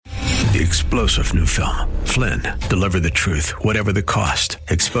the explosive new film, Flynn, Deliver the Truth, Whatever the Cost,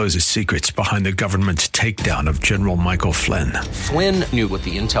 exposes secrets behind the government's takedown of General Michael Flynn. Flynn knew what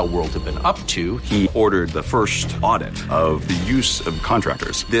the intel world had been up to. He ordered the first audit of the use of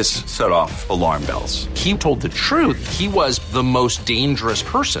contractors. This set off alarm bells. He told the truth. He was the most dangerous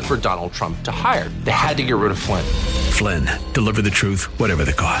person for Donald Trump to hire. They had to get rid of Flynn. Flynn, Deliver the Truth, Whatever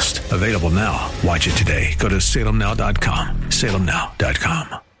the Cost. Available now. Watch it today. Go to salemnow.com.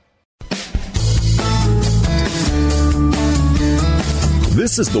 salemnow.com.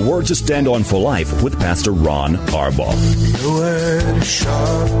 This is the Word to Stand On for Life with Pastor Ron Arbaugh. The word is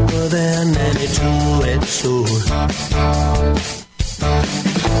sharper than any two-edged sword,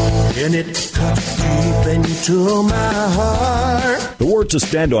 and it cuts deep into my heart. The Word to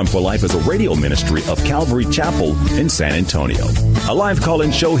Stand On for Life is a radio ministry of Calvary Chapel in San Antonio. A live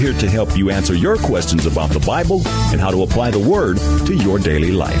call-in show here to help you answer your questions about the Bible and how to apply the Word to your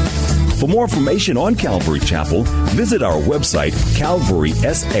daily life. For more information on Calvary Chapel, visit our website,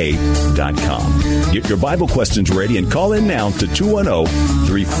 calvarysa.com. Get your Bible questions ready and call in now to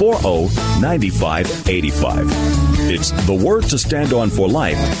 210-340-9585. It's The Word to Stand On for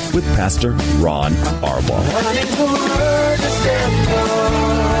Life with Pastor Ron Arbaugh.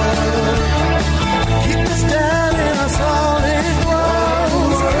 Keep us down in a solid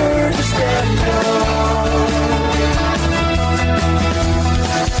word to stand on.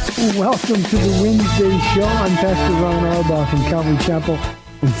 Welcome to the Wednesday show. I'm Pastor Ron Arbaugh from Calvary Chapel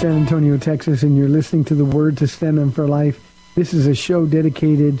in San Antonio, Texas, and you're listening to The Word to Stand On for Life. This is a show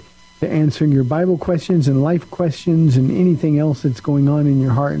dedicated to answering your Bible questions and life questions and anything else that's going on in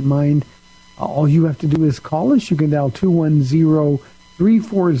your heart and mind. All you have to do is call us. You can dial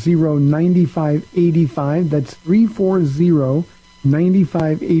 210-340-9585. That's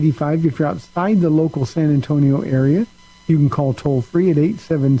 340-9585. If you're outside the local San Antonio area, you can call toll-free at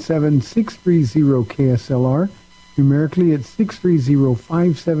 877-630-KSLR. Numerically, it's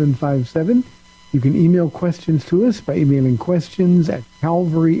 630-5757. You can email questions to us by emailing questions at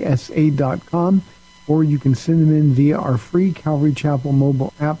calvarysa.com, or you can send them in via our free Calvary Chapel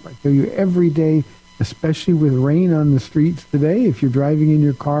mobile app. I tell you every day, especially with rain on the streets today, if you're driving in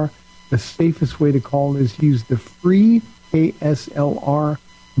your car, the safest way to call is use the free KSLR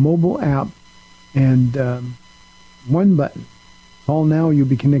mobile app, and one button. Call now, you'll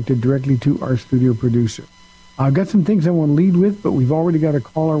be connected directly to our studio producer. I've got some things I want to lead with, but we've already got a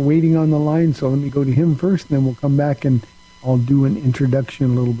caller waiting on the line, so let me go to him first, and then we'll come back and I'll do an introduction a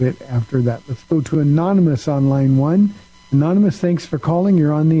little bit after that. Let's go to Anonymous on line one. Anonymous, thanks for calling.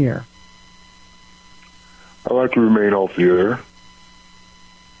 You're on the air. I'd like to remain off the air.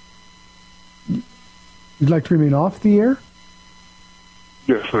 You'd like to remain off the air?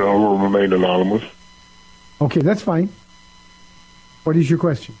 Yes, sir. I will remain anonymous. Okay, that's fine. What is your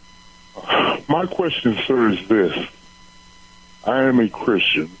question? My question, sir, is this. I am a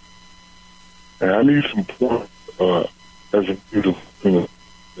Christian, and I need some points as a beautiful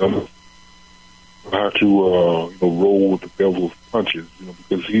how to roll with the devil's punches,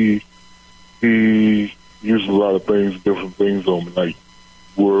 because he uses a lot of things, different things on me, like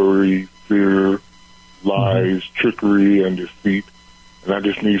worry, fear, lies, trickery, and deceit. And I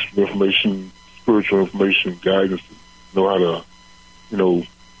just need some information, spiritual information, guidance to know how to,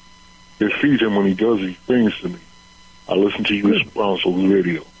 defeat him when he does these things to me. I listen to your response on the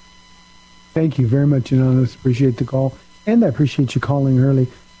radio. Thank you very much, Anonymous. Appreciate the call. And I appreciate you calling early.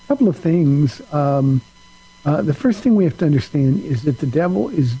 A couple of things. The first thing we have to understand is that the devil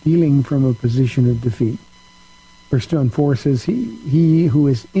is dealing from a position of defeat. 1 John 4 says, he who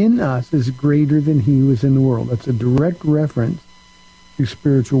is in us is greater than he who is in the world. That's a direct reference to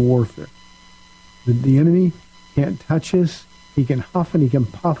spiritual warfare. The enemy can't touch us. He can huff and he can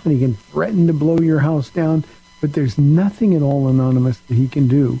puff and he can threaten to blow your house down, but there's nothing at all, Anonymous, that he can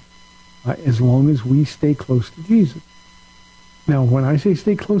do as long as we stay close to Jesus. Now, when I say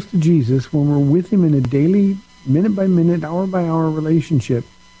stay close to Jesus, when we're with him in a daily, minute-by-minute, hour-by-hour relationship,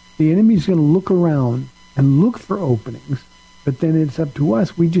 the enemy's going to look around and look for openings, but then it's up to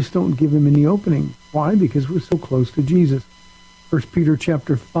us. We just don't give him any opening. Why? Because we're so close to Jesus. 1 Peter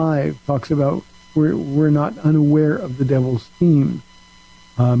chapter 5 talks about we're not unaware of the devil's scheme.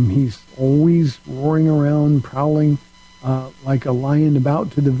 He's always roaring around, prowling like a lion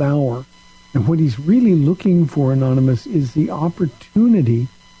about to devour. And what he's really looking for, Anonymous, is the opportunity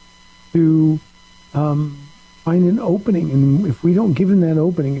to find an opening. And if we don't give him that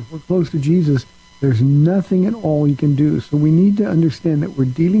opening, if we're close to Jesus, there's nothing at all he can do. So we need to understand that we're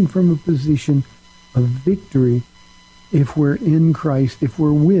dealing from a position of victory if we're in Christ, if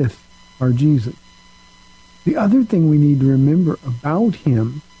we're with our Jesus. The other thing we need to remember about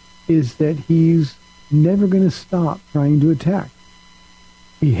him is that he's never going to stop trying to attack.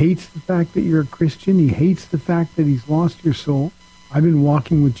 He hates the fact that you're a Christian. He hates the fact that he's lost your soul. I've been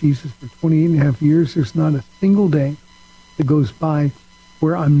walking with Jesus for 28 and a half years. There's not a single day that goes by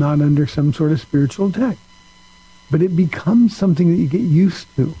where I'm not under some sort of spiritual attack. But it becomes something that you get used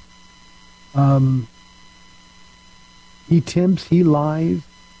to. He tempts, he lies,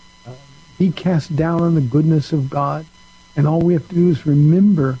 he casts down on the goodness of God. And all we have to do is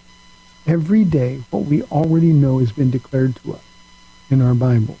remember every day what we already know has been declared to us in our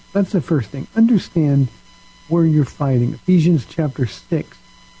Bible. That's the first thing. Understand where you're fighting. Ephesians chapter 6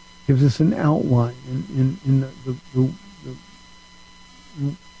 gives us an outline in the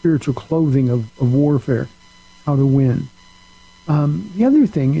spiritual clothing of warfare, how to win. The other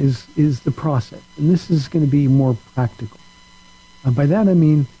thing is the process, and this is going to be more practical. By that I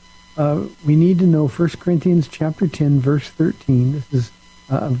mean we need to know 1 Corinthians chapter 10, verse 13. This is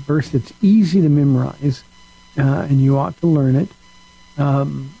a verse that's easy to memorize, and you ought to learn it.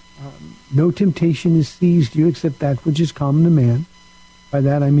 No temptation has seized you except that which is common to man. By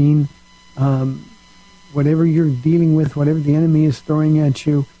that I mean whatever you're dealing with, whatever the enemy is throwing at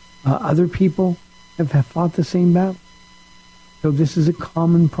you, other people have fought the same battle. So this is a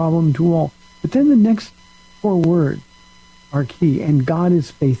common problem to all. But then the next 4 words are key, and God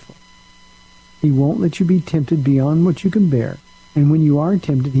is faithful. He won't let you be tempted beyond what you can bear. And when you are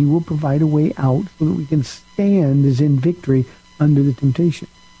tempted, he will provide a way out so that we can stand as in victory under the temptation.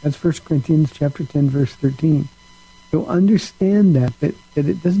 That's 1 Corinthians chapter 10, verse 13. So understand that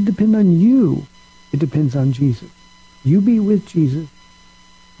it doesn't depend on you. It depends on Jesus. You be with Jesus.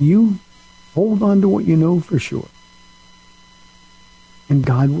 You hold on to what you know for sure. And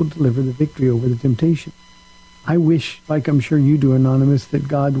God will deliver the victory over the temptation. I wish, like I'm sure you do, Anonymous, that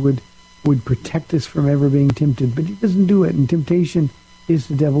God would protect us from ever being tempted. But he doesn't do it. And temptation is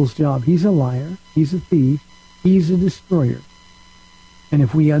the devil's job. He's a liar. He's a thief. He's a destroyer. And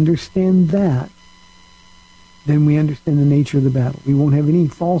if we understand that, then we understand the nature of the battle. We won't have any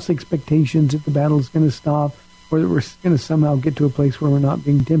false expectations that the battle is going to stop or that we're going to somehow get to a place where we're not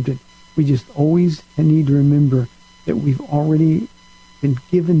being tempted. We just always need to remember that we've already been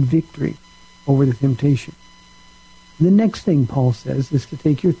given victory over the temptation. The next thing Paul says is to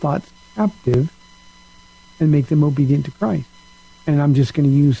take your thoughts captive and make them obedient to Christ. And I'm just going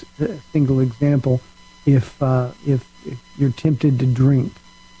to use a single example. If you're tempted to drink,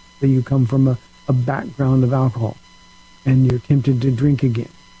 that you come from a background of alcohol, and you're tempted to drink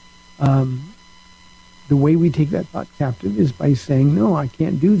again, the way we take that thought captive is by saying, no, I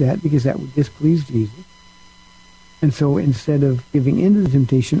can't do that because that would displease Jesus. And so instead of giving in to the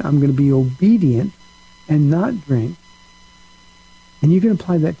temptation, I'm going to be obedient and not drink. And you can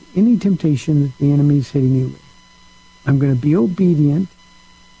apply that to any temptation that the enemy is hitting you with. I'm going to be obedient,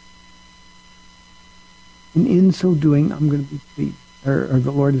 and in so doing, I'm going to be pleased, or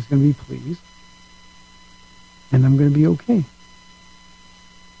the Lord is going to be pleased, and I'm going to be okay.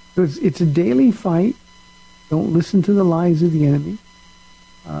 So it's a daily fight. Don't listen to the lies of the enemy.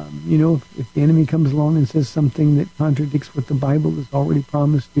 If the enemy comes along and says something that contradicts what the Bible has already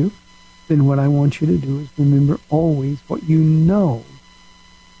promised you, then what I want you to do is remember always what you know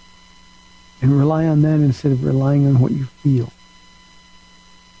and rely on that instead of relying on what you feel.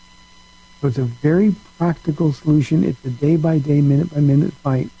 So it's a very practical solution. It's a day-by-day, minute-by-minute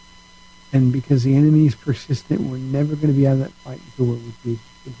fight. And because the enemy is persistent, we're never going to be out of that fight until we're with Jesus.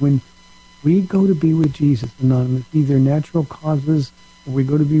 But when we go to be with Jesus, Anonymous, either natural causes or we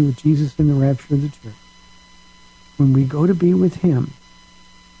go to be with Jesus in the rapture of the church, when we go to be with him,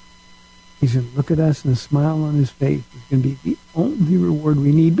 he's going to look at us and a smile on his face is going to be the only reward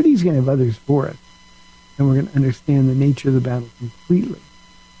we need, but he's going to have others for us. And we're going to understand the nature of the battle completely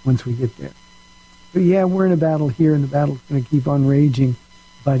once we get there. So yeah, we're in a battle here, and the battle's going to keep on raging,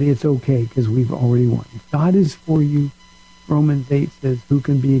 but it's okay because we've already won. If God is for you, Romans 8 says, who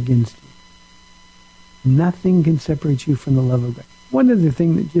can be against you? Nothing can separate you from the love of God. One other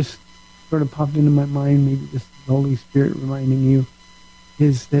thing that just sort of popped into my mind, maybe this is the Holy Spirit reminding you,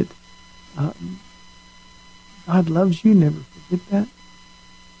 is that God loves you. Never forget that.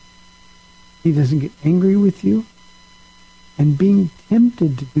 He doesn't get angry with you. And being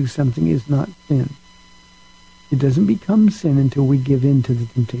tempted to do something is not sin. It doesn't become sin until we give in to the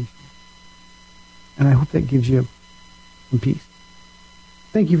temptation. And I hope that gives you some peace.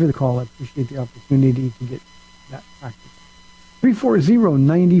 Thank you for the call. I appreciate the opportunity to get that practice.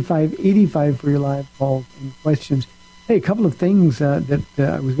 340-9585 for your live calls and questions. Hey, a couple of things that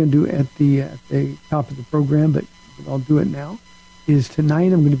I was going to do at the top of the program, but I'll do it now, is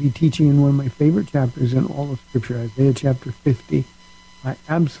tonight I'm going to be teaching in one of my favorite chapters in all of Scripture, Isaiah chapter 50. I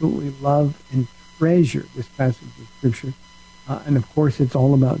absolutely love and treasure this passage of Scripture. And of course, it's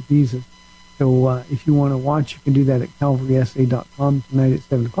all about Jesus. So if you want to watch, you can do that at calvarysa.com tonight at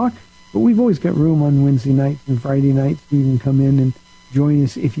 7 o'clock. But we've always got room on Wednesday nights and Friday nights. So you can come in and join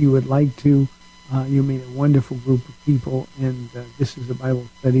us if you would like to. You meet a wonderful group of people, and this is a Bible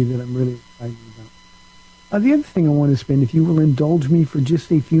study that I'm really excited about. The other thing I want to spend, if you will indulge me for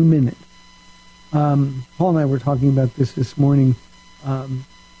just a few minutes. Paul and I were talking about this morning.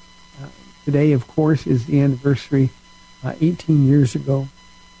 Today, of course, is the anniversary, 18 years ago,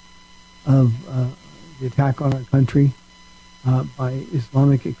 of the attack on our country by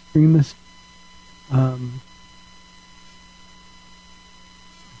Islamic extremists.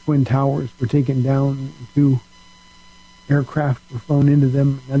 Twin towers were taken down, 2 aircraft were flown into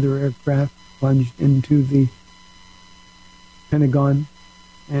them, another aircraft plunged into the Pentagon,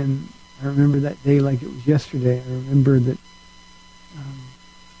 and I remember that day like it was yesterday. I remember that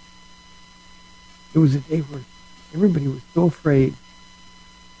it was a day where everybody was so afraid.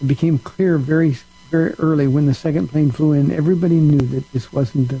 It became clear very, very early when the second plane flew in. Everybody knew that this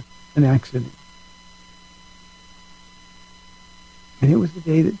wasn't an accident. And it was a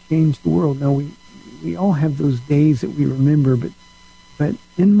day that changed the world. Now, we all have those days that we remember, but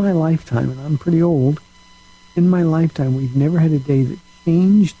in my lifetime, and I'm pretty old, in my lifetime, we've never had a day that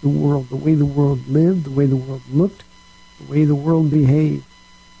changed the world, the way the world lived, the way the world looked, the way the world behaved.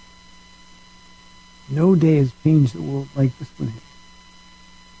 No day has changed the world like this one has.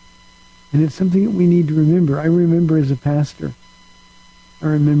 And it's something that we need to remember. I remember as a pastor, I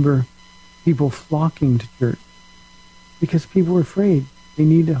remember people flocking to church because people were afraid. They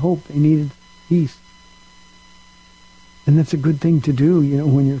needed hope. They needed peace. And that's a good thing to do. You know,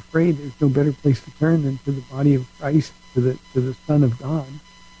 when you're afraid, there's no better place to turn than to the body of Christ, to the Son of God.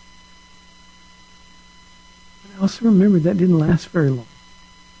 But I also remember that didn't last very long.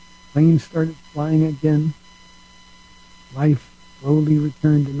 Planes started flying again. Life slowly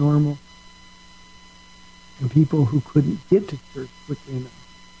returned to normal. And people who couldn't get to church quickly enough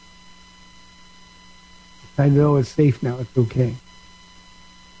decided, oh, it's safe now, it's okay.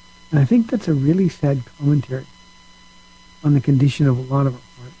 And I think that's a really sad commentary on the condition of a lot of our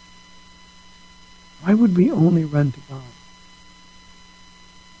hearts. Why would we only run to God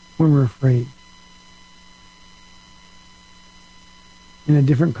when we're afraid? In a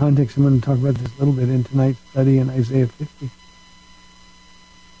different context, I'm going to talk about this a little bit in tonight's study in Isaiah 50.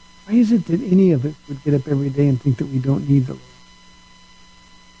 Why is it that any of us would get up every day and think that we don't need the Lord?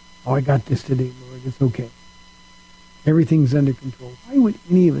 Oh, I got this today, Lord. It's okay. Everything's under control. Why would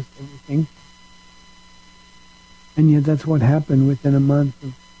any of us ever think that? And yet that's what happened within a month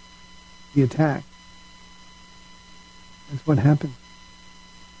of the attack. That's what happened.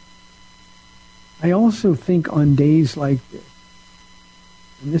 I also think on days like this,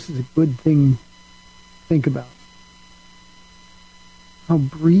 and this is a good thing to think about, how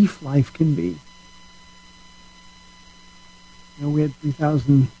brief life can be. You know, we had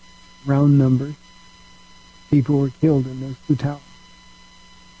 3,000 round numbers. People were killed in those 2 towers.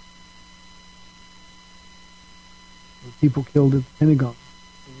 There were people killed at the Pentagon.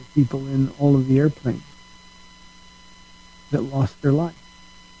 There were people in all of the airplanes that lost their life.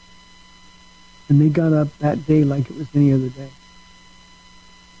 And they got up that day like it was any other day.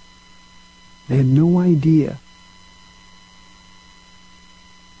 They had no idea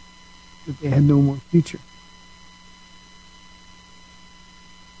that they had no more future.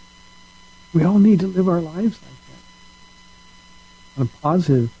 We all need to live our lives like that. On a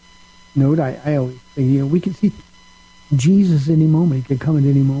positive note, I always think, you know, we can see Jesus any moment. He could come at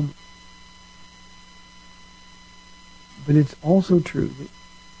any moment. But it's also true that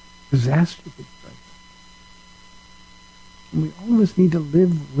disaster could strike us. And we all of us need to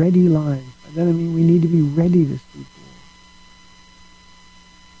live ready lives. By that I mean we need to be ready to see the Lord.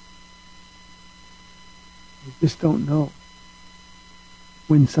 We just don't know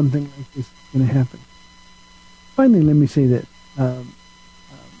when something like this is going to happen. Finally, let me say this.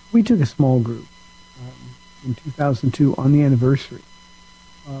 We took a small group in 2002 on the anniversary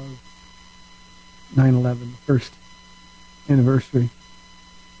of 9/11, the first anniversary.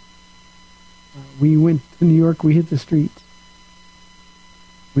 We went to New York. We hit the streets.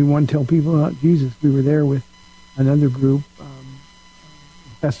 We wanted to tell people about Jesus. We were there with another group,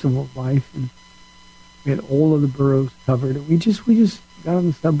 Festival of Life, and we had all of the boroughs covered. And we just got on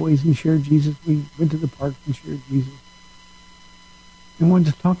the subways and shared Jesus. We went to the parks and shared Jesus. And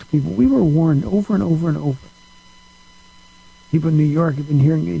wanted to talk to people. We were warned over and over and over. People in New York have been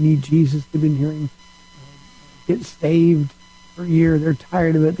hearing they need Jesus. They've been hearing get saved for a year. They're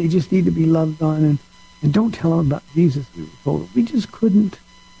tired of it. They just need to be loved on. And don't tell them about Jesus, we were told. We just couldn't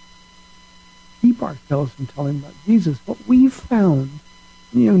keep ourselves from telling about Jesus. What we found,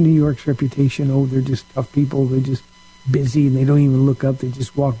 New York's reputation, they're just tough people, they're just busy, and they don't even look up, they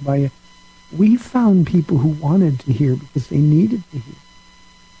just walk by you. We found people who wanted to hear because they needed to hear.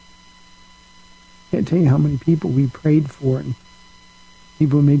 Can't tell you how many people we prayed for, and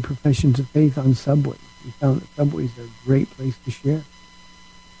people who made professions of faith on subways. We found that subways are a great place to share.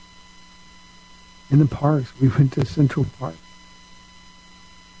 In the parks, we went to Central Park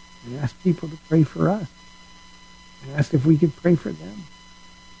and asked people to pray for us, and asked if we could pray for them.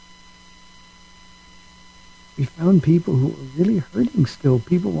 We found people who were really hurting still,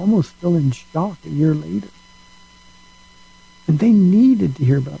 people almost still in shock a year later. And they needed to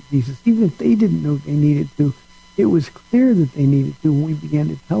hear about Jesus. Even if they didn't know they needed to, it was clear that they needed to when we began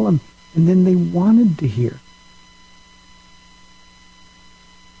to tell them, and then they wanted to hear.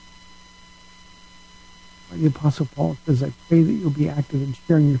 The Apostle Paul says, I pray that you'll be active in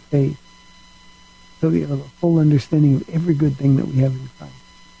sharing your faith so that you have a full understanding of every good thing that we have in Christ.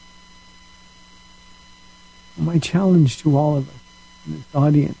 My challenge to all of us in this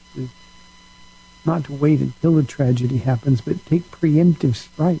audience is not to wait until a tragedy happens, but take preemptive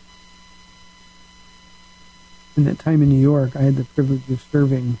strike. In that time in New York, I had the privilege of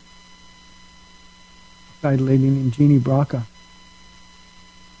serving a lady named Jeannie Braca.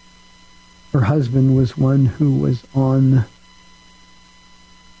 Her husband was one who was on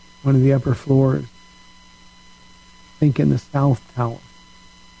one of the upper floors, I think in the South Tower.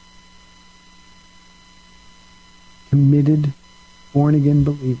 Committed, born-again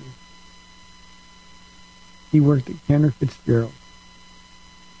believer. He worked at Cantor Fitzgerald.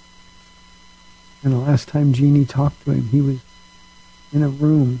 And the last time Jeannie talked to him, he was in a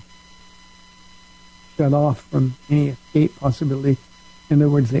room, shut off from any escape possibility. In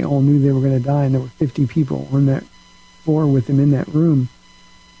other words, they all knew they were going to die, and there were 50 people on that floor with him in that room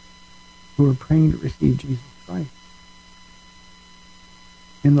who were praying to receive Jesus Christ.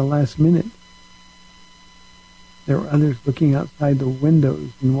 In the last minute, there were others looking outside the windows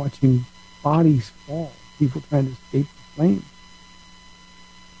and watching bodies fall, people trying to escape the flames.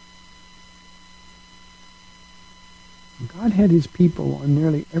 And God had his people on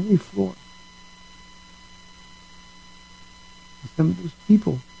nearly every floor. And some of those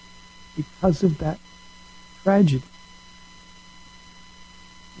people, because of that tragedy,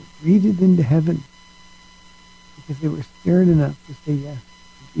 were greeted into heaven because they were scared enough to say yes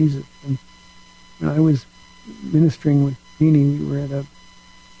to Jesus. And when I was ministering with Jeannie, we were at a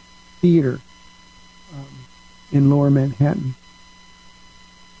theater in Lower Manhattan.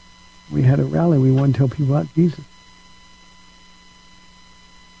 We had a rally. We wanted to tell people about Jesus.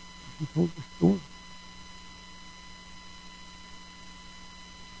 He told the story.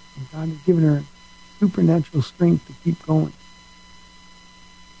 And God had given her supernatural strength to keep going.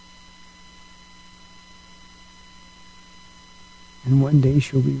 And one day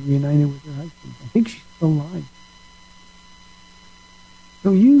she'll be reunited with her husband. I think she's still alive.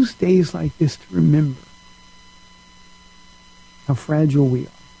 So use days like this to remember how fragile we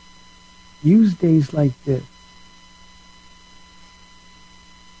are. Use days like this.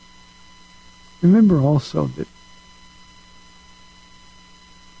 Remember also that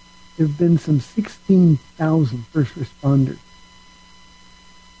there have been some 16,000 first responders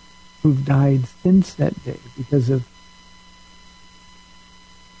who've died since that day because of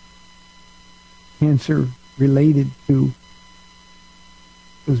cancer related to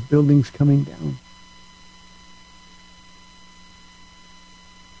those buildings coming down.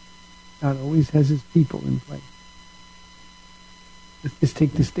 God always has his people in place. Let's just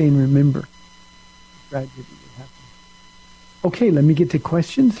take this day and remember the tragedy that happened. Okay, let me get to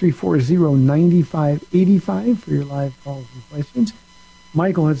questions. 340-9585 for your live calls and questions.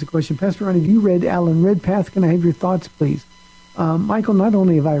 Michael has a question. Pastor Ron, have you read Alan Redpath? Can I have your thoughts, please? Michael, not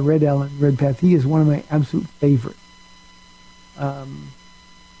only have I read Alan Redpath, he is one of my absolute favorites.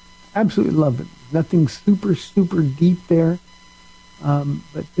 Absolutely love him. Nothing super, super deep there.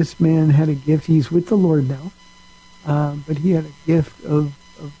 But this man had a gift. He's with the Lord now. But he had a gift of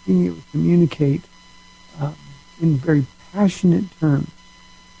being able to communicate in very passionate terms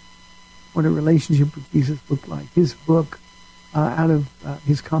what a relationship with Jesus looked like. His book, out of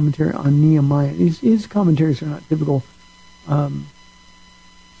his commentary on Nehemiah, his commentaries are not typical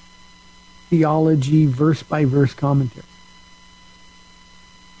theology, verse-by-verse commentary.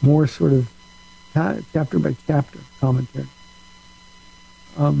 More sort of chapter-by-chapter commentary.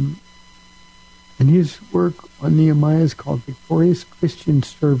 And his work on Nehemiah is called Victorious Christian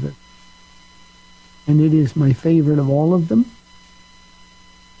Service. And it is my favorite of all of them.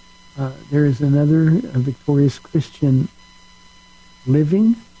 There is another Victorious Christian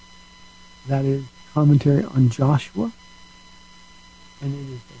Living. That is commentary on Joshua. And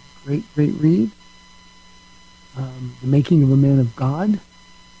it is a great, great read. The Making of a Man of God.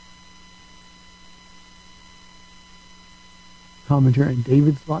 Commentary on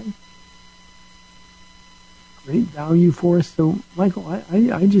David's life. Great value for us. So, Michael,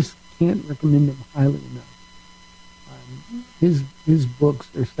 I just can't recommend him highly enough. His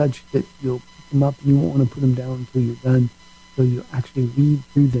books are such that you'll pick them up and you won't want to put them down until you're done. So you actually read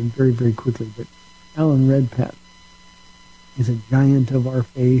through them very, very quickly. But Alan Redpath is a giant of our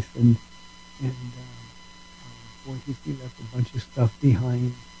faith, and boy, he left a bunch of stuff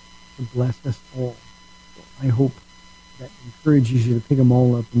behind to bless us all. So I hope that encourages you to pick them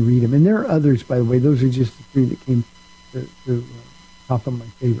all up and read them. And there are others, by the way. Those are just the three that came to top of my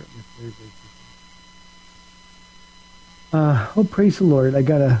favorite list. Very, very quickly. Praise the Lord!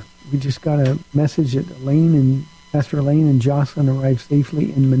 We just got a message that Pastor Elaine and Jocelyn arrived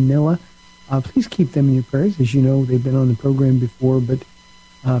safely in Manila. Please keep them in your prayers. As you know, they've been on the program before, but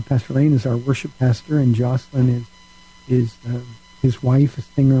Pastor Elaine is our worship pastor, and Jocelyn is his wife, a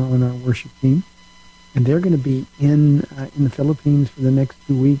singer on our worship team. And they're going to be in the Philippines for the next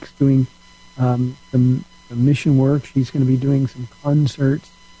 2 weeks doing some mission work. She's going to be doing some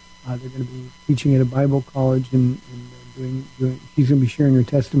concerts. They're going to be teaching at a Bible college and she's going to be sharing her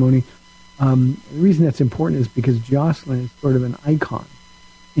testimony. The reason that's important is because Jocelyn is sort of an icon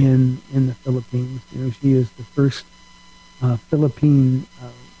in the Philippines. You know, she is the first Philippine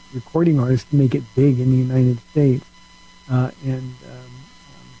recording artist to make it big in the United States. And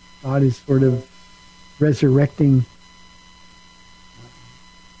God is sort of resurrecting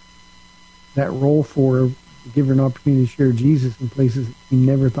that role for her, to give her an opportunity to share Jesus in places that she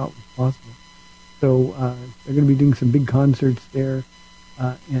never thought was possible. So they're going to be doing some big concerts there,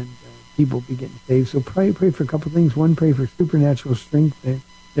 and people will be getting saved. So pray for a couple of things. One, pray for supernatural strength.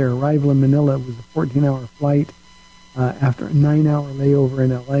 Their arrival in Manila was a 14-hour flight after a 9-hour layover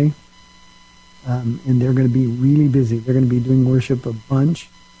in L.A., and they're going to be really busy. They're going to be doing worship a bunch,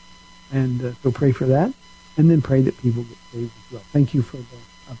 and so pray for that, and then pray that people get saved as well. Thank you for the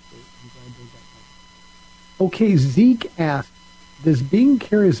update. I'm glad they got that. Okay, Zeke asked, does being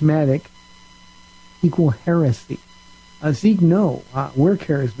charismatic equal heresy? Zeke, no. We're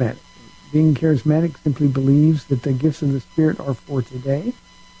charismatic. Being charismatic simply believes that the gifts of the Spirit are for today.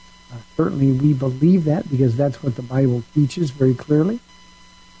 Certainly we believe that because that's what the Bible teaches very clearly.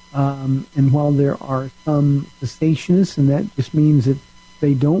 And while there are some cessationists, and that just means that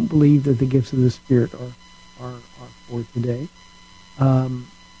they don't believe that the gifts of the Spirit are for today.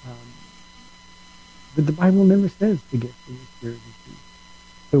 But the Bible never says the gifts of the Spirit is for.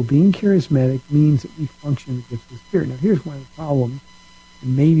 So being charismatic means that we function in the gifts of the Spirit. Now here's one of the problems,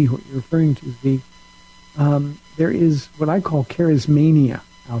 and maybe what you're referring to, Zeke. There is what I call charismania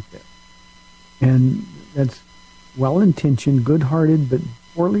out there. And that's well-intentioned, good-hearted, but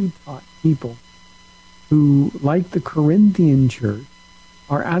poorly taught people who, like the Corinthian church,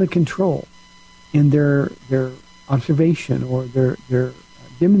 are out of control in their observation or their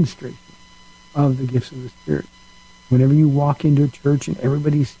demonstration of the gifts of the Spirit. Whenever you walk into a church and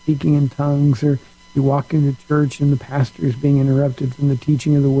everybody's speaking in tongues, or you walk into church and the pastor is being interrupted from the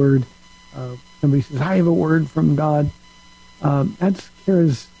teaching of the Word, somebody says, I have a word from God. That's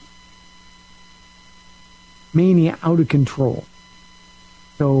charismania out of control.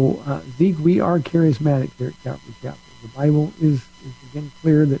 So, Zeke, we are charismatic here at Calvary Chapel. The Bible is again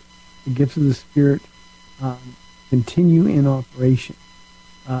clear that the gifts of the Spirit continue in operation.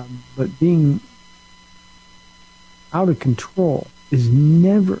 But being out of control is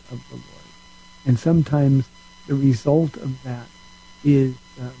never of the Lord. And sometimes the result of that is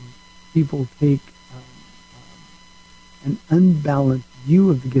people take an unbalanced view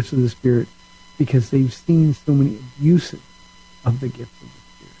of the gifts of the Spirit because they've seen so many abuses of the gifts of the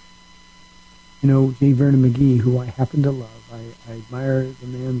Spirit. You know, J. Vernon McGee, who I happen to love, I admire the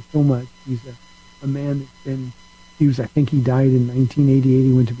man so much. He's a man that's been, I think he died in 1988.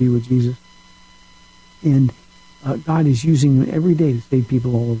 He went to be with Jesus. And God is using him every day to save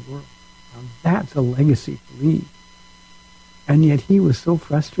people all over the world. Now, that's a legacy to leave. And yet he was so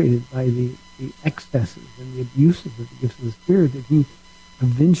frustrated by the excesses and the abuses of the gifts of the Spirit that he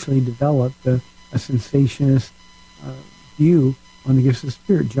eventually developed a cessationist view on the gifts of the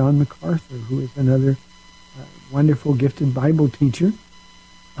Spirit. John MacArthur, who is another wonderful, gifted Bible teacher,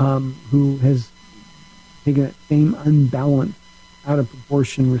 who has taken that same unbalanced, out of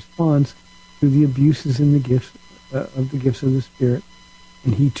proportion response to the abuses in the gifts of the gifts of the Spirit,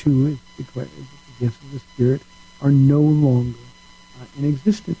 and he too is declared that the gifts of the Spirit are no longer in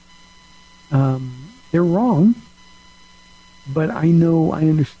existence. They're wrong, but I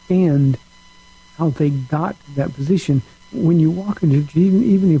understand how they got to that position. When you walk into,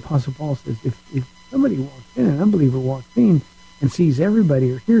 even the Apostle Paul says, if somebody walks in, an unbeliever walks in and sees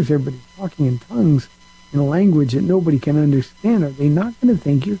everybody or hears everybody talking in tongues in a language that nobody can understand, are they not going to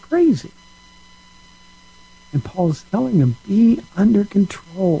think you're crazy? And Paul is telling them, be under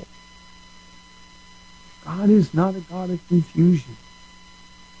control. God is not a God of confusion.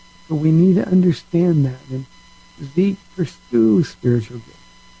 So we need to understand that. And Zeke, pursue spiritual gifts.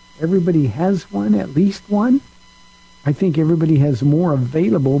 Everybody has one, at least one. I think everybody has more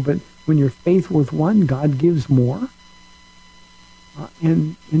available, but when you're faithful with one, God gives more.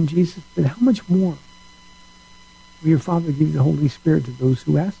 And Jesus said, how much more will your Father give the Holy Spirit to those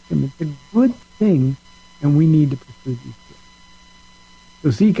who ask Him? It's a good thing, and we need to pursue these gifts.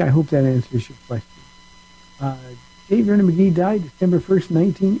 So Zeke, I hope that answers your question. J. Vernon McGee died December 1st,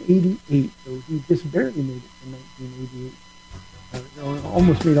 1988, so he just barely made it to 1988.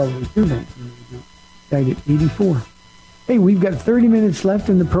 Almost made all the way through 1988. Died at 84. Hey, we've got 30 minutes left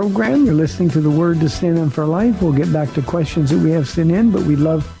in the program. You're listening to The Word to Stand On for Life. We'll get back to questions that we have sent in, but we'd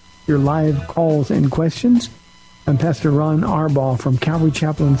love your live calls and questions. I'm Pastor Ron Arbaugh from Calvary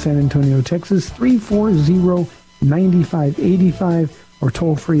Chapel in San Antonio, Texas, 340-9585, or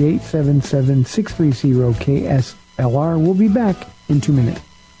toll-free 877-630-KSLR. We'll be back in 2 minutes.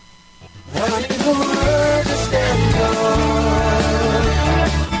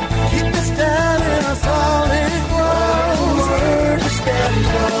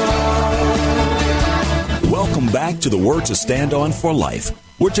 Welcome back to The Word to Stand On for Life.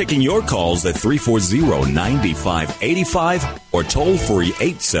 We're taking your calls at 340-9585 or toll-free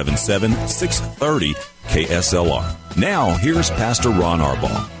 877-630-KSLR. Now, here's Pastor Ron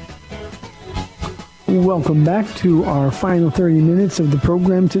Arbaugh. Welcome back to our final 30 minutes of the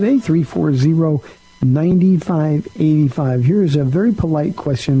program today, 340-9585. Here's a very polite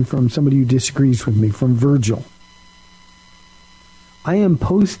question from somebody who disagrees with me, from Virgil. I am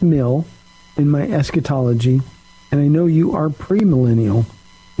post-mill in my eschatology, and I know you are premillennial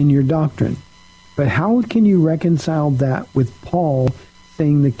in your doctrine. But how can you reconcile that with Paul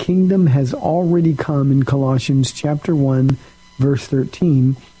saying the kingdom has already come in Colossians chapter 1, verse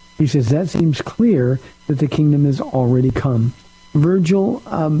 13? He says that seems clear that the kingdom has already come. Virgil,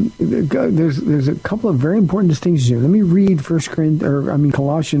 there's a couple of very important distinctions here. Let me read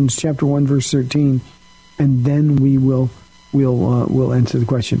Colossians chapter 1, verse 13, and then we'll answer the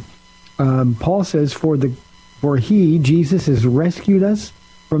question. Paul says, for he, Jesus, has rescued us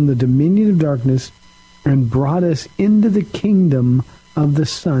from the dominion of darkness and brought us into the kingdom of the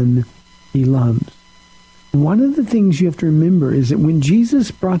Son he loves. One of the things you have to remember is that when Jesus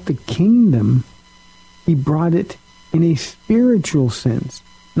brought the kingdom, he brought it in a spiritual sense,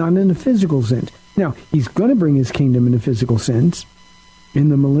 not in a physical sense. Now, he's going to bring his kingdom in a physical sense in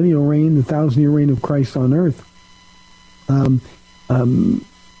the millennial reign, the 1,000-year reign of Christ on earth.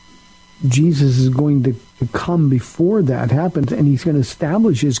 Jesus is going to come before that happens, and he's going to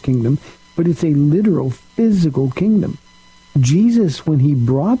establish his kingdom, but it's a literal, physical kingdom. Jesus, when he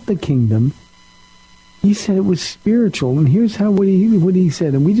brought the kingdom, he said it was spiritual, and here's what he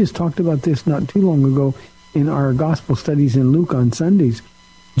said, and we just talked about this not too long ago in our gospel studies in Luke on Sundays.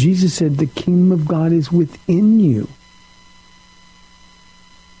 Jesus said, the kingdom of God is within you.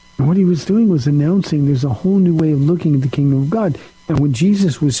 And what he was doing was announcing there's a whole new way of looking at the kingdom of God. And when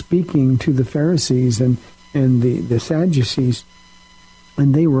Jesus was speaking to the Pharisees and the Sadducees,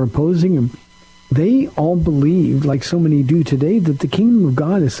 and they were opposing him, they all believed, like so many do today, that the kingdom of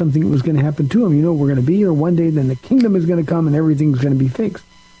God is something that was going to happen to them. You know, we're going to be here one day, then the kingdom is going to come and everything's going to be fixed.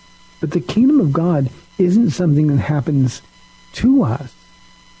 But the kingdom of God isn't something that happens to us.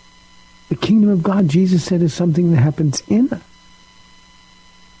 The kingdom of God, Jesus said, is something that happens in us.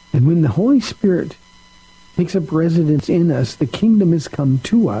 And when the Holy Spirit takes up residence in us, the kingdom has come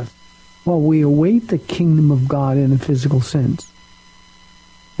to us while we await the kingdom of God in a physical sense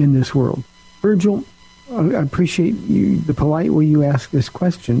in this world. Virgil, I appreciate the polite way you ask this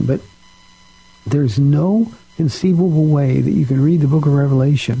question, but there's no conceivable way that you can read the book of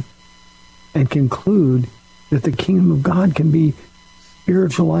Revelation and conclude that the kingdom of God can be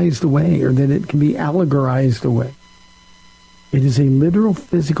spiritualized away or that it can be allegorized away. It is a literal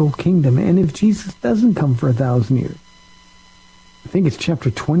physical kingdom, and if Jesus doesn't come for 1,000 years, I think it's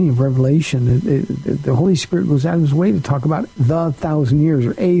chapter 20 of Revelation, the Holy Spirit goes out of his way to talk about the 1,000 years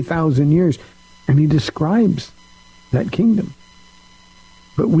or 1,000 years, and he describes that kingdom.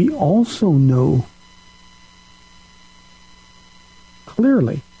 But we also know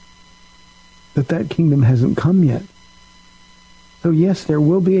clearly that kingdom hasn't come yet. So yes, there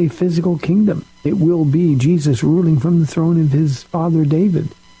will be a physical kingdom. It will be Jesus ruling from the throne of his father David.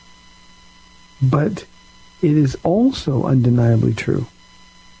 But it is also undeniably true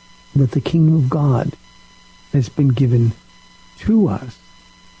that the kingdom of God has been given to us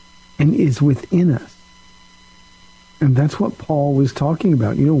and is within us. And that's what Paul was talking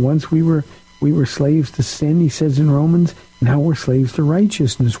about. Once we were slaves to sin, he says in Romans, now we're slaves to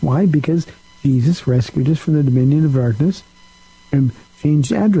righteousness. Why? Because Jesus rescued us from the dominion of darkness and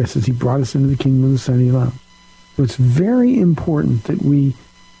changed addresses. He brought us into the kingdom of the Son he loved. So it's very important that we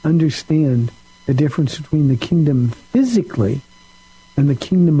understand the difference between the kingdom physically and the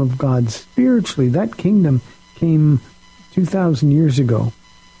kingdom of God spiritually. That kingdom came 2,000 years ago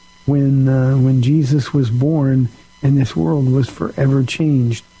when Jesus was born, and this world was forever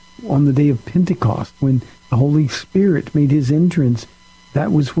changed. On the day of Pentecost, when the Holy Spirit made his entrance,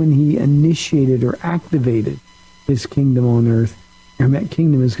 that was when he initiated or activated his kingdom on earth. And that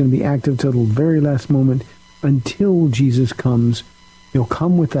kingdom is going to be active till the very last moment until Jesus comes. He'll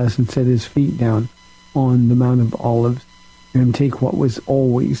come with us and set his feet down on the Mount of Olives and take what was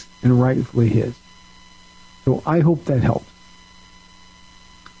always and rightfully his. So I hope that helps.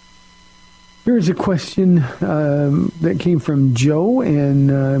 Here's a question that came from Joe,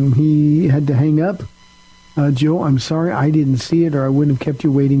 and he had to hang up. Joe, I'm sorry I didn't see it, or I wouldn't have kept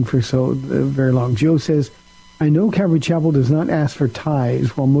you waiting for so very long. Joe says, I know Calvary Chapel does not ask for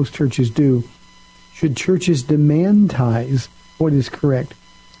tithes, while most churches do. Should churches demand tithes? What is correct?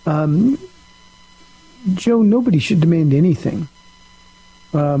 Joe, nobody should demand anything.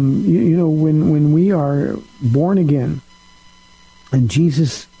 When we are born again and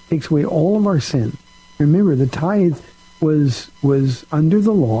Jesus takes away all of our sin. Remember, the tithe was under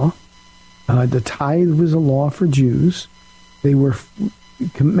the law. The tithe was a law for Jews. They were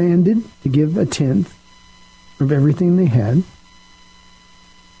commanded to give a tenth of everything they had.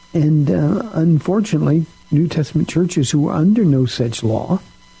 And unfortunately, New Testament churches who were under no such law,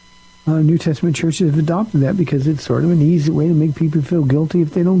 New Testament churches have adopted that because it's sort of an easy way to make people feel guilty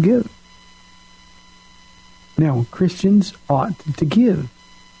if they don't give. Now, Christians ought to give.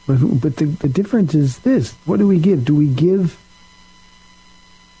 But the difference is this. What do we give? Do we give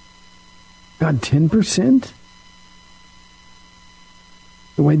God 10%?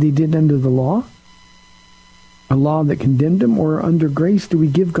 The way they did under the law? A law that condemned them? Or under grace, do we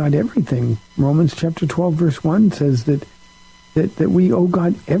give God everything? Romans chapter 12, verse 1 says that we owe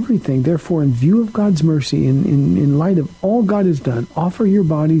God everything. Therefore, in view of God's mercy, in light of all God has done, offer your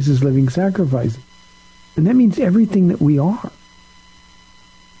bodies as living sacrifices. And that means everything that we are.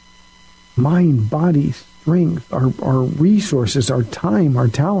 Mind, body, strength, our resources, our time, our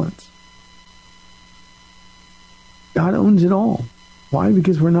talents. God owns it all. Why?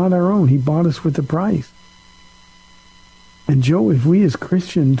 Because we're not our own. He bought us with a price. And Joe, if we as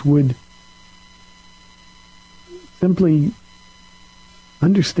Christians would simply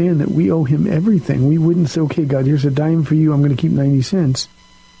understand that we owe him everything, we wouldn't say, okay, God, here's a dime for you. I'm going to keep 90 cents.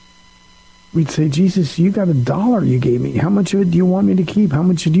 We'd say, Jesus, you got $1 you gave me. How much of it do you want me to keep? How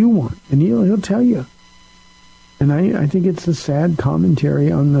much do you want? And he'll tell you. And I think it's a sad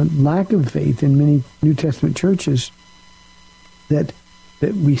commentary on the lack of faith in many New Testament churches that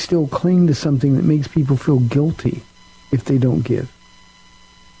we still cling to something that makes people feel guilty if they don't give.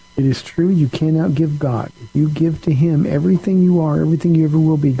 It is true, you can't outgive God. If you give to him everything you are, everything you ever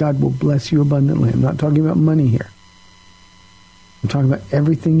will be, God will bless you abundantly. I'm not talking about money here. I'm talking about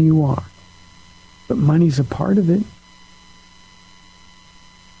everything you are. But money's a part of it.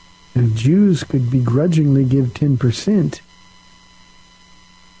 And Jews could begrudgingly give 10%.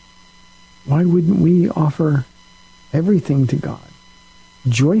 Why wouldn't we offer everything to God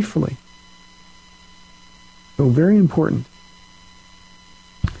joyfully? So very important.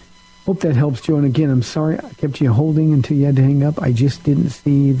 Hope that helps, Joe. And again, I'm sorry I kept you holding until you had to hang up. I just didn't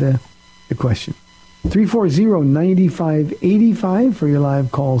see the question. 340-9585 for your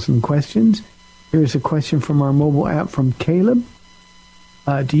live calls and questions. Here's a question from our mobile app from Caleb.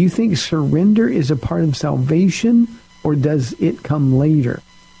 Do you think surrender is a part of salvation, or does it come later?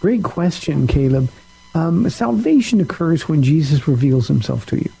 Great question, Caleb. Salvation occurs when Jesus reveals himself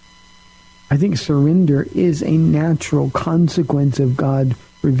to you. I think surrender is a natural consequence of God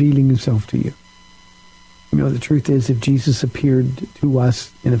revealing himself to you. The truth is, if Jesus appeared to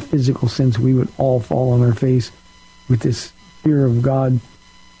us in a physical sense, we would all fall on our face with this fear of God.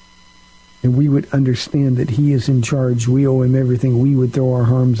 And we would understand that he is in charge. We owe him everything. We would throw our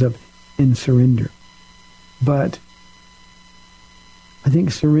arms up in surrender. But I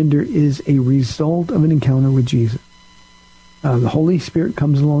think surrender is a result of an encounter with Jesus. The Holy Spirit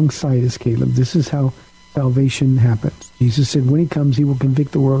comes alongside us, Caleb. This is how salvation happens. Jesus said when he comes, he will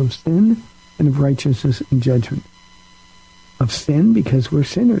convict the world of sin and of righteousness and judgment. Of sin, because we're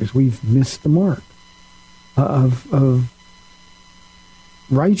sinners. We've missed the mark. Of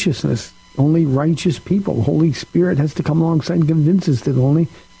righteousness, only righteous people. The Holy Spirit has to come alongside and convince us that only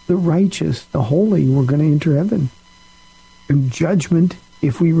the righteous, the holy, were going to enter heaven. And judgment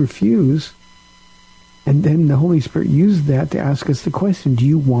if we refuse. And then the Holy Spirit used that to ask us the question, do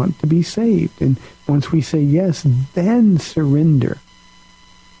you want to be saved? And once we say yes, then surrender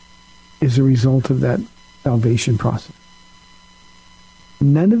is a result of that salvation process.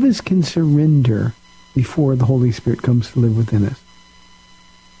 None of us can surrender before the Holy Spirit comes to live within us.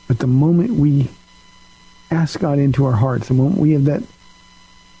 But the moment we ask God into our hearts, the moment we have that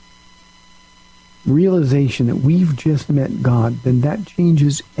realization that we've just met God, then that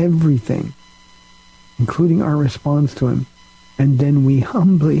changes everything, including our response to him. And then we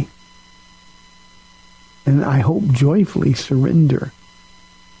humbly, and I hope joyfully, surrender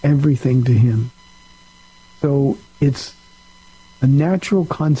everything to him. So it's a natural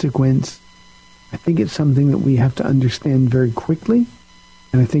consequence. I think it's something that we have to understand very quickly.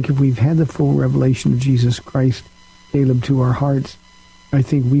 And I think if we've had the full revelation of Jesus Christ, Caleb, to our hearts, I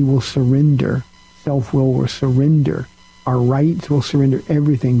think we will surrender. Self-will will surrender. Our rights will surrender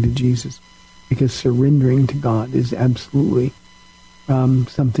everything to Jesus. Because surrendering to God is absolutely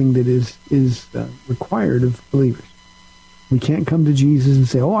something that is required of believers. We can't come to Jesus and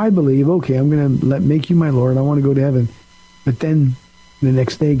say, oh, I believe, okay, I'm going to make you my Lord, I want to go to heaven. But then the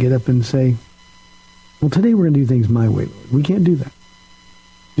next day get up and say, well, today we're going to do things my way, Lord. We can't do that.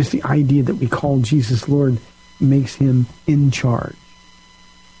 Just the idea that we call Jesus Lord makes him in charge.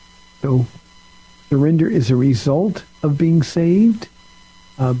 So surrender is a result of being saved,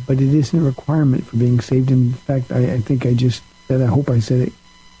 but it isn't a requirement for being saved. In fact, I think I just said, I hope I said it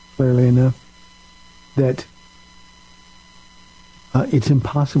clearly enough, that it's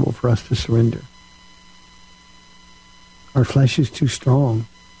impossible for us to surrender. Our flesh is too strong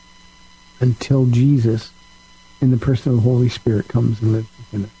until Jesus, in the person of the Holy Spirit, comes and lives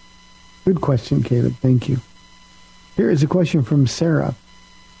within us. Good question, Caleb. Thank you. Here is a question from Sarah.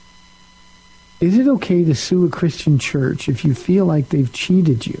 Is it okay to sue a Christian church if you feel like they've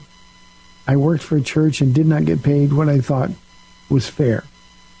cheated you? I worked for a church and did not get paid what I thought was fair.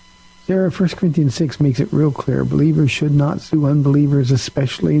 Sarah, 1 Corinthians 6 makes it real clear. Believers should not sue unbelievers,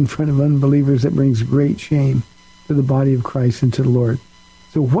 especially in front of unbelievers. That brings great shame to the body of Christ and to the Lord.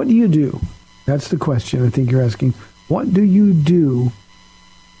 So what do you do? That's the question I think you're asking. What do you do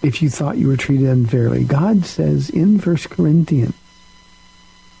if you thought you were treated unfairly? God says in 1 Corinthians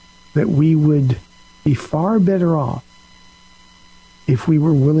that we would be far better off if we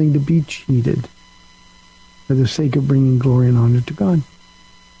were willing to be cheated for the sake of bringing glory and honor to God.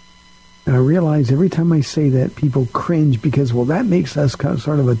 And I realize every time I say that, people cringe because, well, that makes us kind of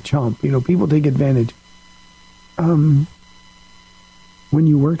sort of a chump. You know, people take advantage. When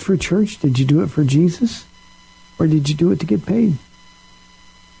you worked for church, did you do it for Jesus? Or did you do it to get paid?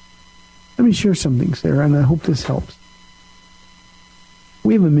 Let me share something, Sarah, and I hope this helps.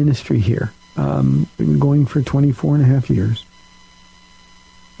 We have a ministry here. We've been going for 24 and a half years.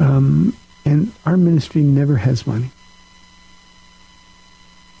 And our ministry never has money.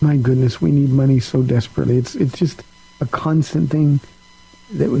 My goodness, we need money so desperately. It's just a constant thing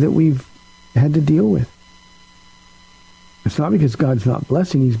that we've had to deal with. It's not because God's not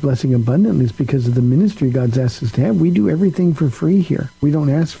blessing. He's blessing abundantly. It's because of the ministry God's asked us to have. We do everything for free here. We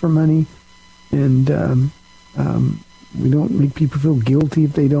don't ask for money. And we don't make people feel guilty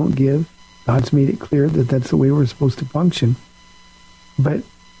if they don't give. God's made it clear that that's the way we're supposed to function. But,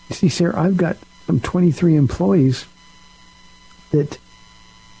 you see, Sarah, I've got some 23 employees that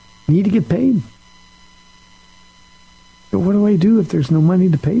need to get paid. So what do I do if there's no money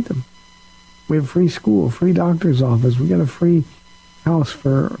to pay them? We have free school, free doctor's office. We got a free house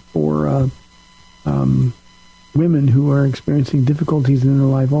for women who are experiencing difficulties in their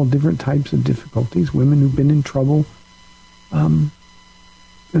life, all different types of difficulties, women who've been in trouble. And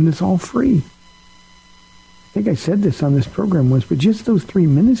it's all free. I think I said this on this program once, but just those three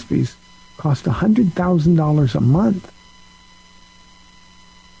ministries cost $100,000 a month.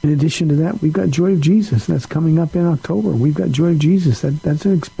 In addition to that, we've got Joy of Jesus. That's coming up in October. We've got Joy of Jesus. That's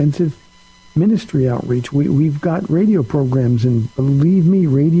an expensive ministry outreach. We've got radio programs, and believe me,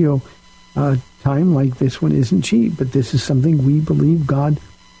 radio time like this one isn't cheap, but this is something we believe God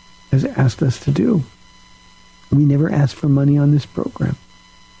has asked us to do. We never ask for money on this program.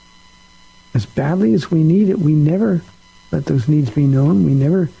 As badly as we need it, we never let those needs be known. We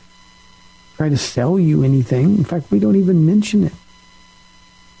never try to sell you anything. In fact, we don't even mention it.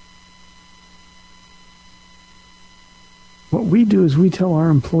 we do is we tell our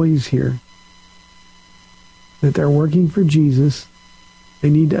employees here that they're working for Jesus. They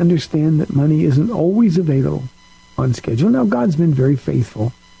need to understand that money isn't always available on schedule. Now, God's been very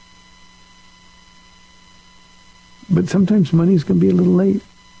faithful. But sometimes money's going to be a little late.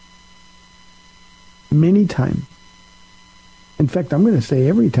 Many times. In fact, I'm going to say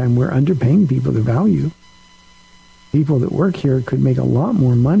every time we're underpaying people their value. People that work here could make a lot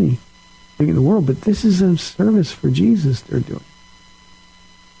more money in the world, but this is a service for Jesus they're doing.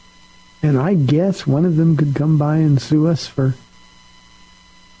 And I guess one of them could come by and sue us for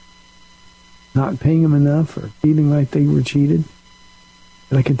not paying them enough or feeling like they were cheated.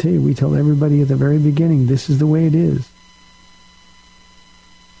 But I can tell you, we tell everybody at the very beginning, this is the way it is.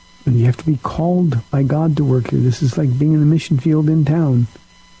 And you have to be called by God to work here. This is like being in the mission field in town.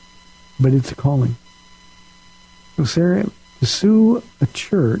 But it's a calling. So Sarah, to sue a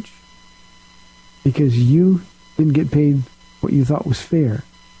church because you didn't get paid what you thought was fair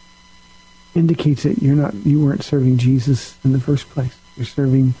indicates that you weren't serving Jesus in the first place. You're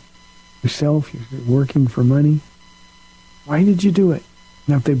serving yourself. You're working for money. Why did you do it?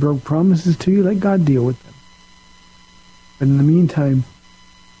 Now, if they broke promises to you, let God deal with them. But in the meantime,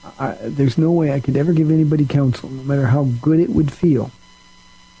 there's no way I could ever give anybody counsel, no matter how good it would feel.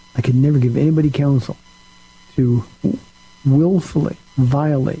 I could never give anybody counsel to willfully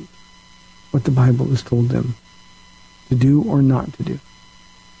violate what the Bible has told them to do or not to do.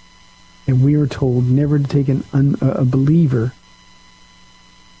 And we are told never to take a believer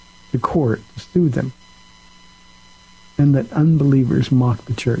to court to sue them, and that unbelievers mock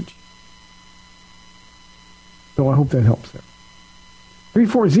the church. So I hope that helps there.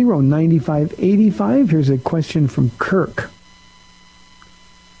 340-9585. Here's a question from Kirk.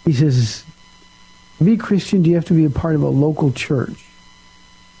 He says, to be a Christian, do you have to be a part of a local church?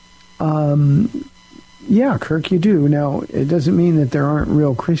 Yeah, Kirk, you do. Now, it doesn't mean that there aren't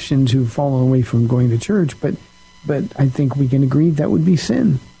real Christians who've fallen away from going to church, but I think we can agree that would be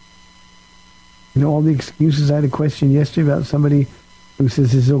sin. You know, all the excuses. I had a question yesterday about somebody who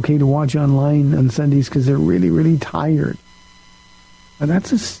says it's okay to watch online on Sundays because they're really, really tired. Now,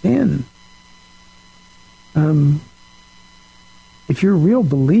 that's a sin. If you're a real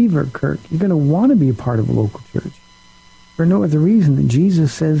believer, Kirk, you're going to want to be a part of a local church. For no other reason than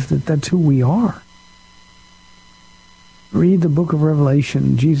Jesus says that that's who we are. Read the book of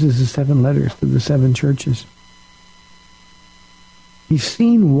Revelation, Jesus' 7 letters to the 7 churches. He's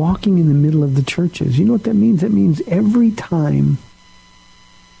seen walking in the middle of the churches. You know what that means? That means every time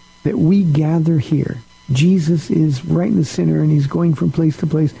that we gather here, Jesus is right in the center and he's going from place to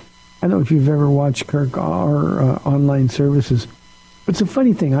place. I don't know if you've ever watched, Kirk, our online services. But it's a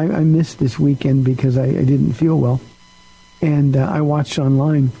funny thing. I missed this weekend because I didn't feel well. And I watched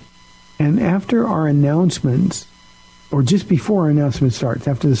online. And after our announcements, or just before our announcement starts,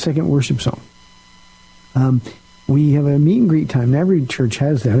 after the second worship song, we have a meet and greet time. Now, every church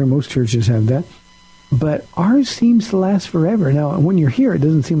has that, or most churches have that. But ours seems to last forever. Now, when you're here, it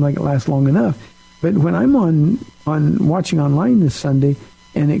doesn't seem like it lasts long enough. But when I'm on watching online this Sunday,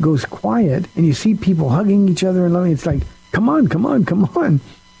 and it goes quiet, and you see people hugging each other and loving, it's like, come on, come on, come on.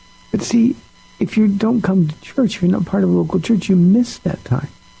 But see, if you don't come to church, if you're not part of a local church, you miss that time.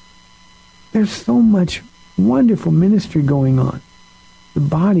 There's so much wonderful ministry going on. The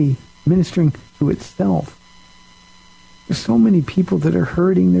body ministering to itself. There's so many people that are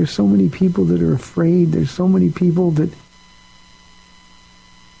hurting. There's so many people that are afraid. There's so many people that are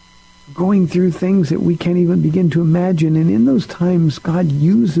going through things that we can't even begin to imagine. And in those times, God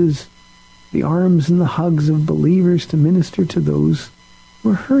uses the arms and the hugs of believers to minister to those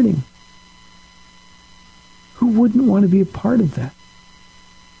who are hurting. Who wouldn't want to be a part of that?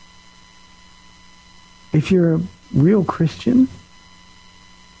 If you're a real Christian,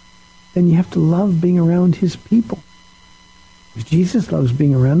 then you have to love being around his people. If Jesus loves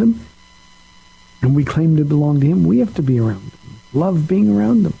being around them, and we claim to belong to him, we have to be around them. Love being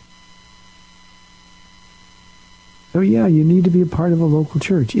around them. So yeah, you need to be a part of a local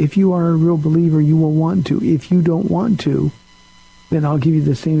church. If you are a real believer, you will want to. If you don't want to, then I'll give you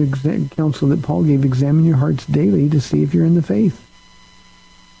the same counsel that Paul gave. Examine your hearts daily to see if you're in the faith.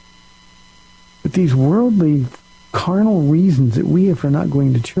 But these worldly, carnal reasons that we have for not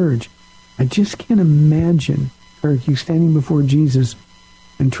going to church, I just can't imagine, Kirk, you standing before Jesus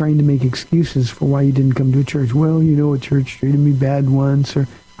and trying to make excuses for why you didn't come to a church. Well, you know, a church treated me bad once, or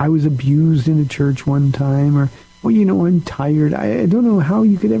I was abused in a church one time, or, well, you know, I'm tired. I don't know how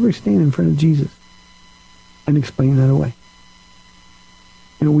you could ever stand in front of Jesus and explain that away.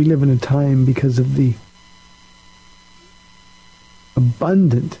 You know, we live in a time because of the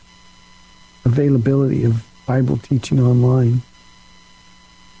abundant availability of Bible teaching online.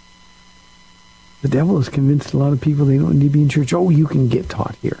 The devil has convinced a lot of people they don't need to be in church. Oh, you can get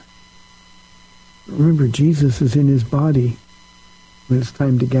taught here. Remember, Jesus is in his body when it's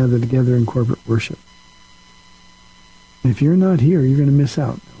time to gather together in corporate worship. And if you're not here, you're going to miss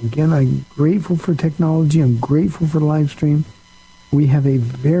out. Again, I'm grateful for technology. I'm grateful for the live stream. We have a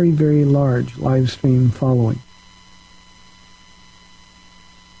very, very large live stream following.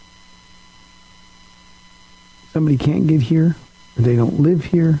 Somebody can't get here, or they don't live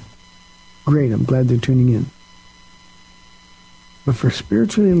here. Great, I'm glad they're tuning in. But for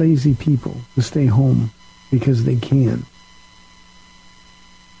spiritually lazy people to stay home because they can,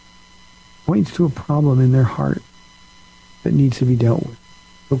 points to a problem in their heart that needs to be dealt with.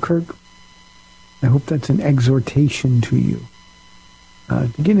 So, Kirk, I hope that's an exhortation to you to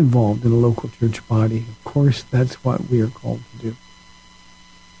get involved in a local church body. Of course, that's what we are called to do.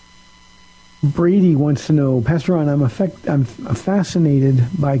 Brady wants to know, Pastor Ron, I'm fascinated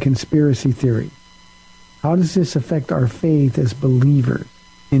by conspiracy theory. How does this affect our faith as believers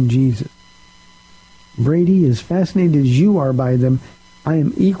in Jesus? Brady, as fascinated as you are by them, I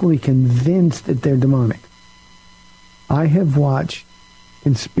am equally convinced that they're demonic. I have watched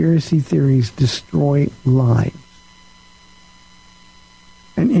conspiracy theories destroy lives.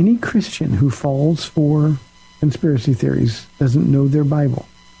 And any Christian who falls for conspiracy theories doesn't know their Bible.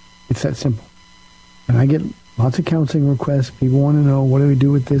 It's that simple. And I get lots of counseling requests. People want to know, what do we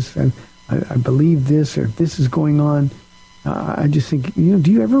do with this? And I believe this, or if this is going on. I just think,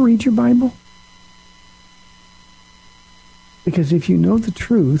 do you ever read your Bible? Because if you know the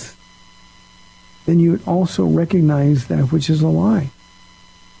truth, then you would also recognize that which is a lie.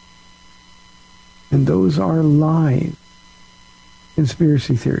 And those are lies.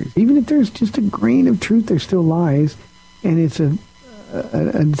 Conspiracy theories. Even if there's just a grain of truth, they're still lies. And it's an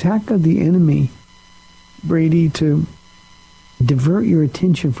attack of the enemy, Brady, to divert your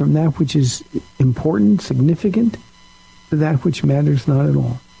attention from that which is important, significant, to that which matters not at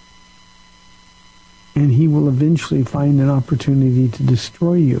all. And he will eventually find an opportunity to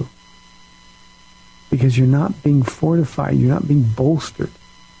destroy you because you're not being fortified, you're not being bolstered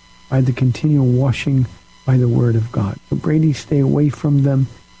by the continual washing by the Word of God. So Brady, stay away from them.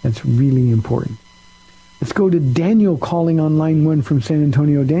 That's really important. Let's go to Daniel calling on line 1 from San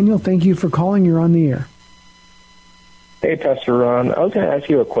Antonio. Daniel, thank you for calling. You're on the air. Hey, Pastor Ron. I was going to ask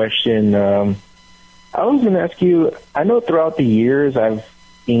you a question. I was going to ask you, I know throughout the years I've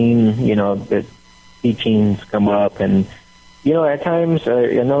seen, the teachings come up, and, at times,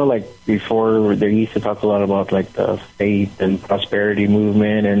 I know, like, before they used to talk a lot about, like, the faith and prosperity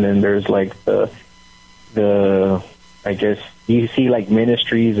movement, and then there's, like, the I guess, you see, like,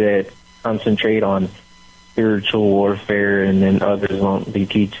 ministries that concentrate on spiritual warfare, and then others they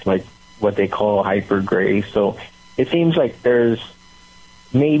teach, like, what they call hyper grace. So it seems like there's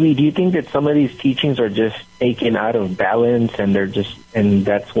maybe, do you think that some of these teachings are just taken out of balance, and and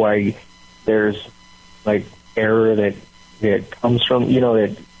that's why there's, like, error that comes from,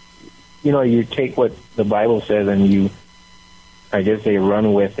 that, you take what the Bible says and I guess they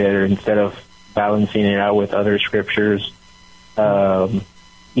run with it, or instead of balancing it out with other scriptures,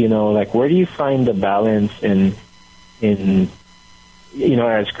 like, where do you find the balance in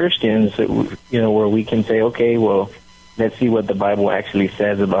as Christians, where we can say, okay, well, let's see what the Bible actually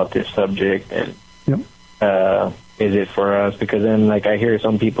says about this subject, and is it for us? Because then, like, I hear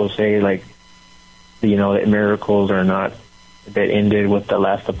some people say, like, that miracles are not, that ended with the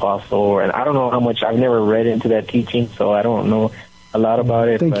last apostle, and I don't know how much, I've never read into that teaching, so I don't know a lot about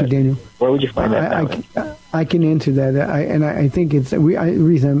it. Thank you, Daniel. Where would you find that balance? I can answer that. I think it's the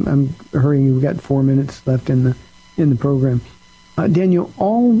reason I'm hurrying. We've got 4 minutes left in the program. Daniel,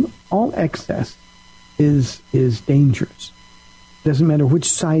 all excess is dangerous. Doesn't matter which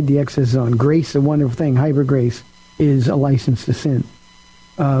side the excess is on. Grace, a wonderful thing. Hyper grace is a license to sin.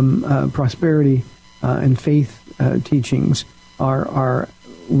 Prosperity and faith teachings are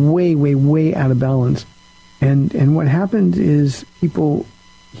way, way, way out of balance. And what happens is people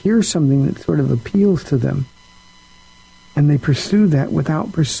hear something that sort of appeals to them, and they pursue that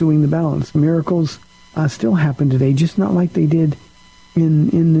without pursuing the balance. Miracles still happen today, just not like they did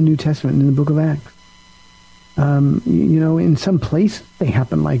in the New Testament, in the book of Acts. In some places they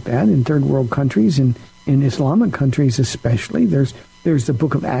happen like that, in third world countries, and in Islamic countries especially. There's the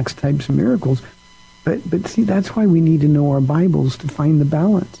book of Acts types of miracles. But see, that's why we need to know our Bibles to find the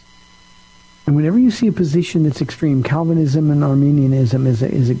balance. And whenever you see a position that's extreme, Calvinism and Arminianism is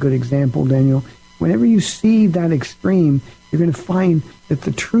a good example, Daniel. Whenever you see that extreme, you're going to find that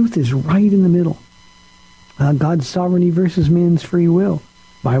the truth is right in the middle. God's sovereignty versus man's free will.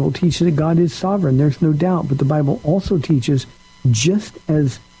 The Bible teaches that God is sovereign. There's no doubt. But the Bible also teaches, just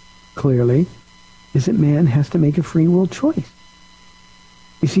as clearly, is that man has to make a free will choice.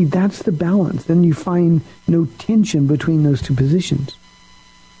 You see, that's the balance. Then you find no tension between those two positions.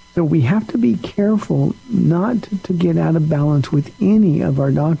 So we have to be careful not to get out of balance with any of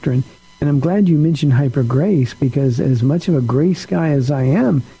our doctrine. And I'm glad you mentioned hyper grace, because as much of a grace guy as I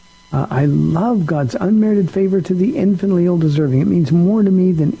am, I love God's unmerited favor to the infinitely ill-deserving. It means more to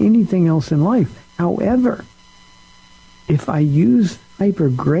me than anything else in life. However, if I use hyper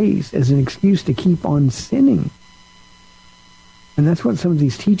grace as an excuse to keep on sinning, and that's what some of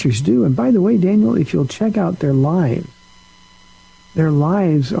these teachers do. And by the way, Daniel, if you'll check out their lives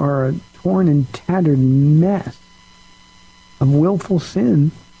are a torn and tattered mess of willful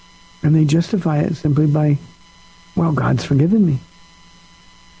sin, and they justify it simply by, well, God's forgiven me.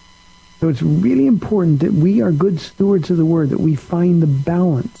 So it's really important that we are good stewards of the Word, that we find the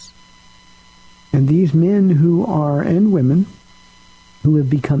balance. And these men and women who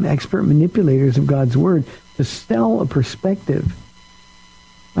have become expert manipulators of God's Word to sell a perspective,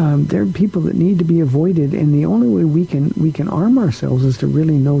 they're people that need to be avoided, and the only way we can arm ourselves is to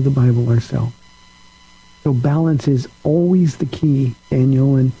really know the Bible ourselves. So balance is always the key,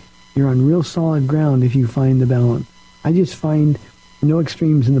 Daniel, and you're on real solid ground if you find the balance. I just find no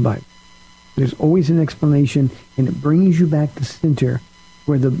extremes in the Bible. There's always an explanation, and it brings you back to center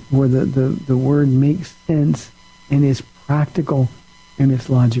where the Word makes sense and is practical and it's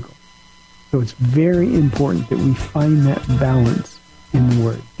logical. So it's very important that we find that balance in the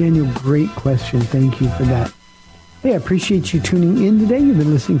Word. Daniel, great question. Thank you for that. Hey, I appreciate you tuning in today. You've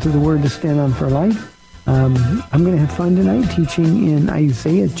been listening to The Word to Stand On for Life. I'm going to have fun tonight teaching in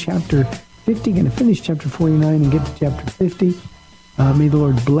Isaiah chapter 50. Going to finish chapter 49 and get to chapter 50. May the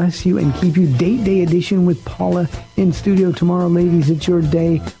Lord bless you and keep you. Date Day edition with Paula in studio tomorrow. Ladies, it's your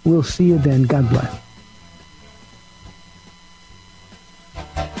day. We'll see you then. God bless.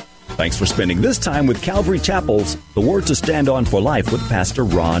 Thanks for spending this time with Calvary Chapel's The Word to Stand On for Life with Pastor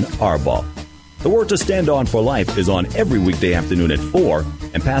Ron Arbaugh. The Word to Stand On for Life is on every weekday afternoon at 4,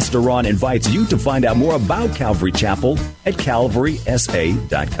 and Pastor Ron invites you to find out more about Calvary Chapel at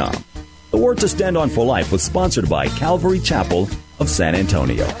calvarysa.com. The Word to Stand On for Life was sponsored by Calvary Chapel of San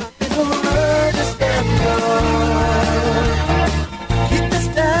Antonio.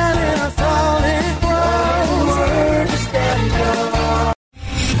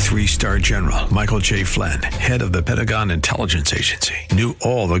 Three-star General Michael J. Flynn, head of the Pentagon Intelligence Agency, knew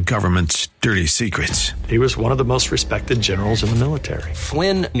all the government's dirty secrets. He was one of the most respected generals in the military.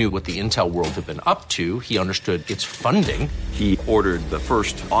 Flynn knew what the intel world had been up to. He understood its funding. He ordered the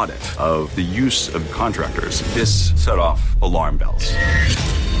first audit of the use of contractors. This set off alarm bells.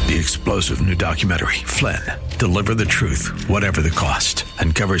 The explosive new documentary, Flynn, Deliver the Truth, Whatever the Cost,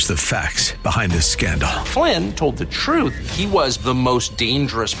 uncovers the facts behind this scandal. Flynn told the truth. He was the most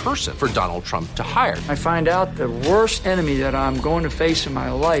dangerous person for Donald Trump to hire. I find out the worst enemy that I'm going to face in my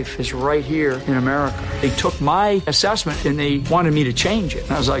life is right here in America. They took my assessment and they wanted me to change it.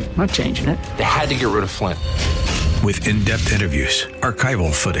 And I was like, I'm not changing it. They had to get rid of Flynn. With in-depth interviews,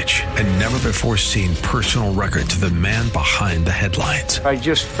 archival footage, and never-before-seen personal records of the man behind the headlines. I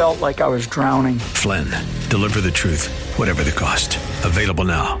just felt like I was drowning. Flynn, Deliver the Truth, Whatever the Cost. Available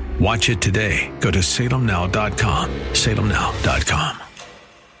now. Watch it today. Go to salemnow.com. salemnow.com.